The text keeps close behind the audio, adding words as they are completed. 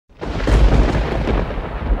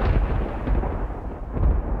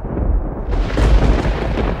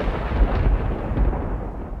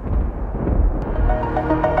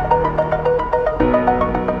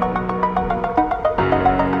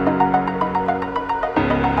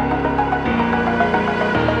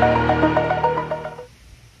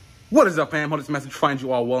What is up, fam? Hope this message finds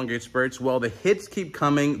you all well and great spirits. Well, the hits keep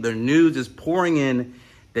coming. The news is pouring in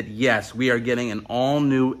that, yes, we are getting an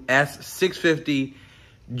all-new S650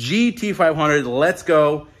 GT500. Let's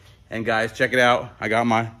go. And, guys, check it out. I got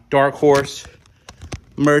my Dark Horse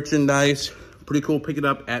merchandise. Pretty cool. Pick it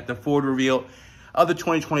up at the Ford reveal of the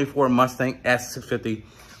 2024 Mustang S650.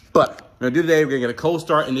 But we're going to do today, we're going to get a cold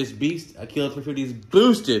start in this beast, a Kilo 350's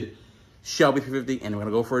boosted Shelby 350, and we're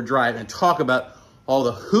going to go for a drive and talk about all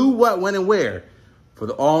the who, what, when, and where for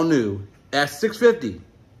the all-new S650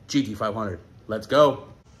 GT500. Let's go.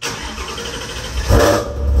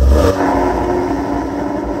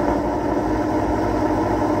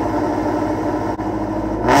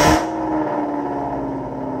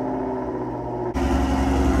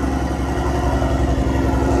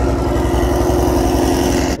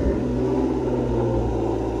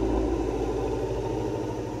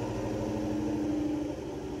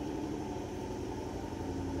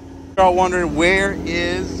 Y'all wondering, where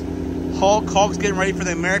is Hulk? Hulk's getting ready for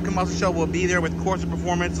the American Muscle Show. We'll be there with Corsa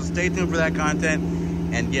Performance, so stay tuned for that content.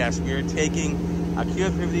 And yes, we are taking a Kilo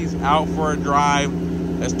 350s out for a drive.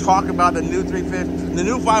 Let's talk about the new 350, the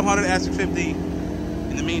new 500 S650.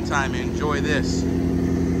 In the meantime, enjoy this.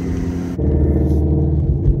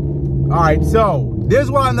 All right, so this is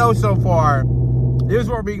what I know so far. Here's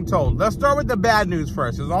what we're being told. Let's start with the bad news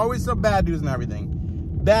first. There's always some bad news and everything.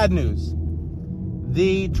 Bad news.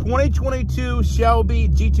 The 2022 Shelby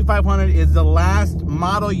GT500 is the last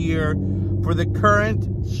model year for the current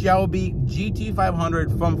Shelby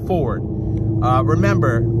GT500 from Ford.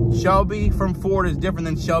 Remember, Shelby from Ford is different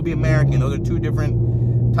than Shelby American. Those are two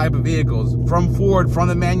different type of vehicles. From Ford, from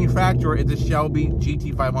the manufacturer, is the Shelby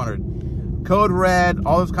GT500. Code Red,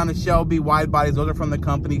 all those kind of Shelby wide bodies, those are from the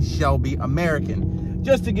company Shelby American.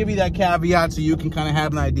 Just to give you that caveat so you can kind of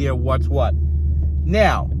have an idea of what's what.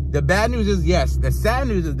 Now, the bad news is, yes, the sad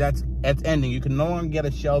news is it's ending. You can no longer get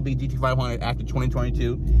a Shelby GT500 after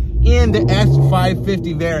 2022 in the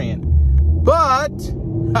S650 variant. But,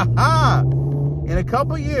 in a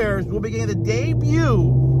couple years, we'll be getting the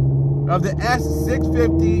debut of the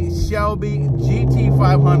S650 Shelby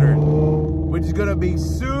GT500, which is going to be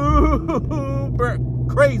super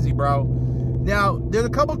crazy, bro. Now, there's a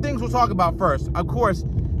couple things we'll talk about first. Of course,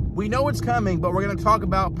 we know it's coming, but we're going to talk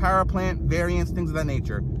about power plant variants, things of that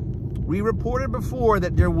nature. We reported before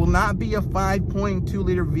that there will not be a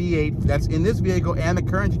 5.2-liter V8 that's in this vehicle and the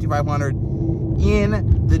current GT500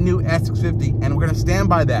 in the new S650, and we're going to stand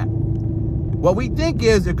by that. What we think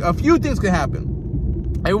is a few things can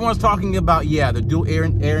happen. Everyone's talking about, yeah, the dual air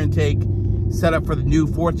intake setup for the new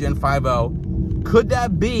 4th Gen 5.0. Could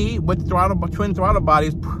that be, with twin throttle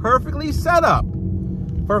bodies, perfectly set up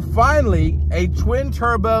for finally a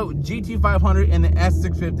twin-turbo GT500 in the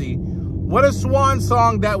S650? What a swan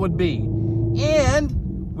song that would be. And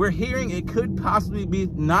we're hearing it could possibly be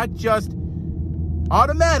not just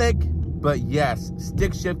automatic, but yes,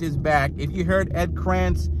 stick shift is back. If you heard Ed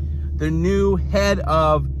Krantz, the new head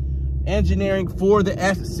of engineering for the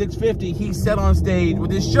S650, he said on stage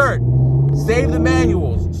with his shirt, "Save the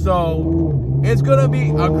manuals." So it's gonna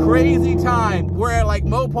be a crazy time where like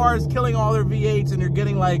Mopar is killing all their V8s and they're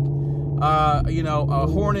getting like, you know, a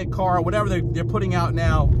Hornet car or whatever they're putting out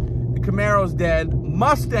now. Camaro's dead.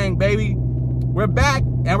 Mustang, baby, we're back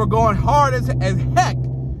and we're going hard as heck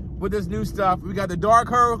with this new stuff. We got the Dark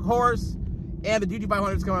Horse and the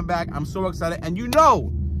GT500 is coming back. I'm so excited, and you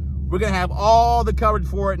know we're gonna have all the coverage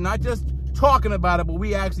for it, not just talking about it, but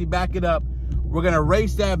we actually back it up. We're gonna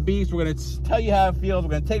race that beast. We're gonna tell you how it feels. We're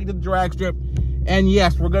gonna take it to the drag strip, and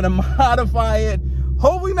yes, we're gonna modify it,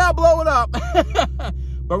 hopefully not blow it up.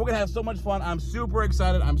 But we're gonna have so much fun. I'm super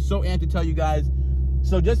excited. I'm so amped to tell you guys.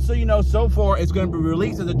 So just so you know, so far, it's going to be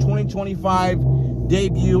released as a 2025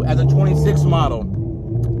 debut as a 26 model.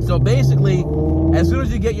 So basically, as soon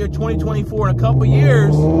as you get your 2024 in a couple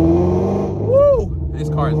years, woo, this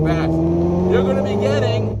car is fast. You're going to be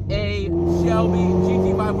getting a Shelby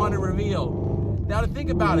GT500 reveal. Now to think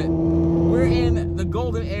about it, we're in the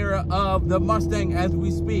golden era of the Mustang as we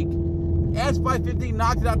speak. S550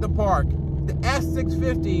 knocked it out the park. The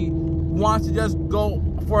S650 wants to just go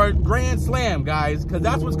for a grand slam, guys, because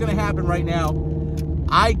that's what's going to happen right now.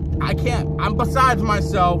 I'm besides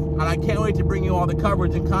myself, and I can't wait to bring you all the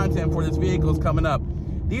coverage and content for this vehicle coming up.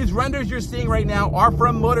 These renders you're seeing right now are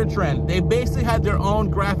from Motor Trend. They basically had their own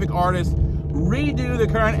graphic artists redo the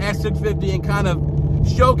current S650 and kind of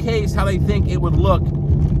showcase how they think it would look.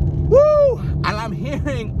 Woo! And I'm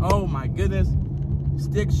hearing, oh my goodness,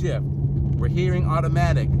 stick shift. We're hearing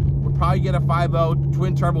automatic. We'll probably get a 5.0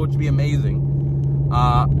 twin turbo, which would be amazing.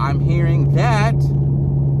 I'm hearing that.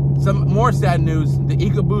 Some more sad news, the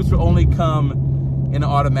EcoBoost will only come in an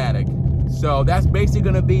automatic. So that's basically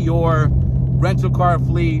going to be your rental car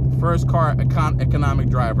fleet, first car economic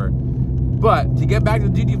driver. But to get back to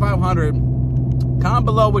the GT500, comment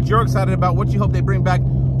below what you're excited about, what you hope they bring back.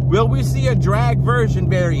 Will we see a drag version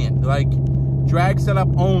variant, like drag setup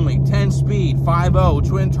only, 10-speed, 5.0,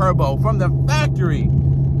 twin turbo from the factory?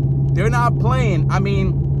 They're not playing. I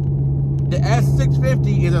mean, the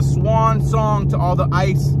S650 is a swan song to all the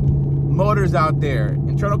ICE motors out there.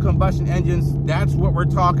 Internal combustion engines, that's what we're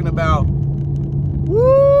talking about.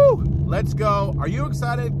 Woo! Let's go. Are you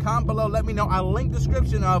excited? Comment below. Let me know. I'll link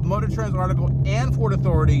description of Motor Trend's article and Ford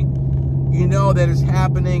Authority. You know that is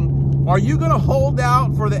happening. Are you going to hold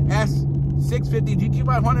out for the S650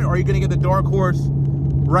 GT500, or are you going to get the dark horse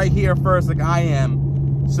right here first like I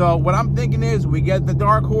am? So what I'm thinking is we get the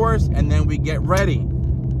dark horse and then we get ready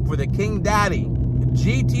for the King Daddy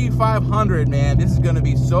GT500, man. This is going to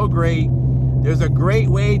be so great. There's a great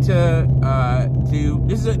way to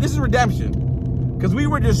this is redemption. Because we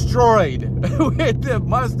were destroyed with the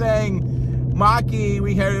Mustang Mach-E.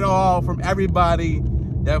 We heard it all from everybody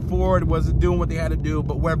that Ford wasn't doing what they had to do.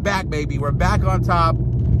 But we're back, baby. We're back on top.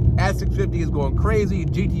 S650 is going crazy.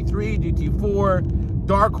 GT3, GT4,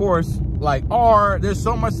 Dark Horse, like R. There's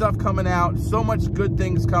so much stuff coming out. So much good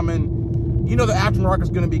things coming. You know the aftermarket is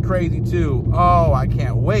going to be crazy too. Oh, I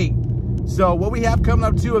can't wait. So what we have coming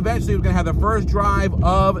up too, eventually we're going to have the first drive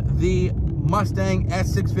of the Mustang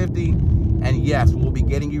S650. And yes, we'll be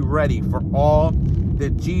getting you ready for all the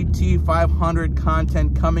GT500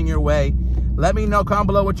 content coming your way. Let me know, comment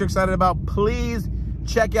below what you're excited about. Please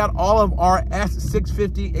check out all of our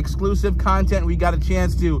S650 exclusive content. We got a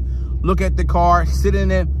chance to look at the car, sit in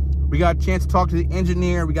it. We got a chance to talk to the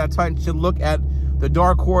engineer. We got a chance to look at the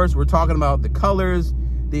Dark Horse. We're talking about the colors,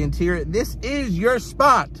 the interior. This is your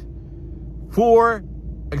spot for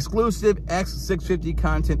exclusive S650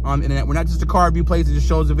 content on the internet. We're not just a car review place that just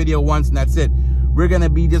shows the video once and that's it. We're going to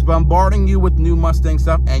be just bombarding you with new Mustang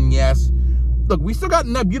stuff. And yes, look, we still got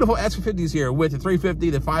enough beautiful S650s here with the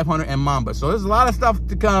 350, the 500, and Mamba. So there's a lot of stuff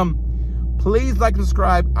to come. Please like and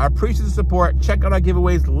subscribe. I appreciate the support. Check out our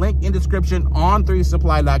giveaways. Link in description on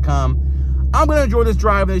 3supply.com. I'm going to enjoy this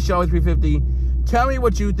drive in the Shelby 350. Tell me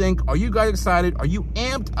what you think. Are you guys excited? Are you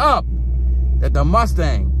amped up that the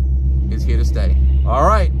Mustang is here to stay? All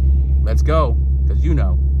right, let's go, because you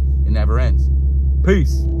know it never ends.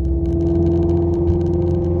 Peace.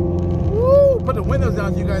 Woo! Put the windows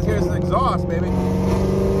down so you guys hear some exhaust, baby.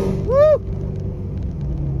 Woo!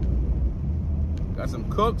 Got some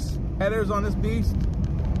Cooks headers on this beast.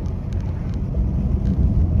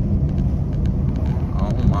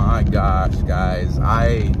 Oh my gosh, guys.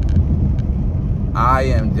 I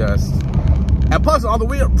am just... And plus, all the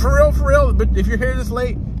way up, for real, but if you're here this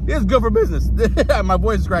late, it's good for business. My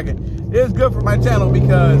voice is cracking. It's good for my channel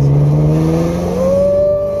because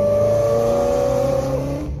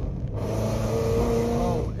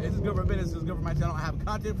it's good for business. It's good for my channel. I have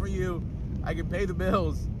content for you. I can pay the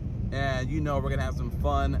bills, and you know we're gonna have some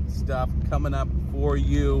fun stuff coming up for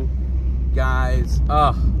you guys.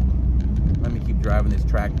 Let me keep driving this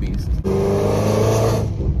track beast.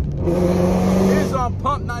 It's on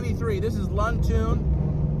pump 93. This is Lund Tune.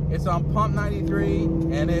 It's on pump 93,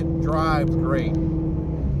 and it drives great.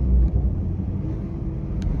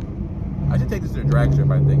 I should take this to a drag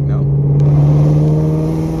strip, I think, no?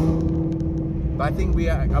 But I think we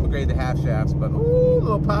upgraded the half shafts, but ooh,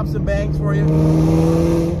 little pops and bangs for you.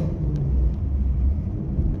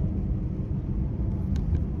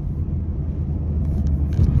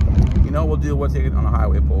 You know, we'll take it on a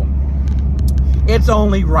highway pull. It's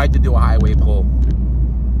only right to do a highway pull.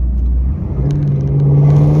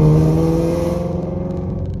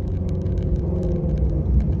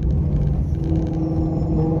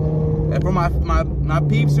 And for my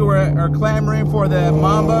peeps who are clamoring for the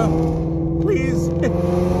Mamba, please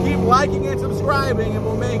keep liking and subscribing and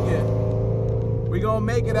we'll make it. We're gonna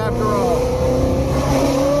make it after all.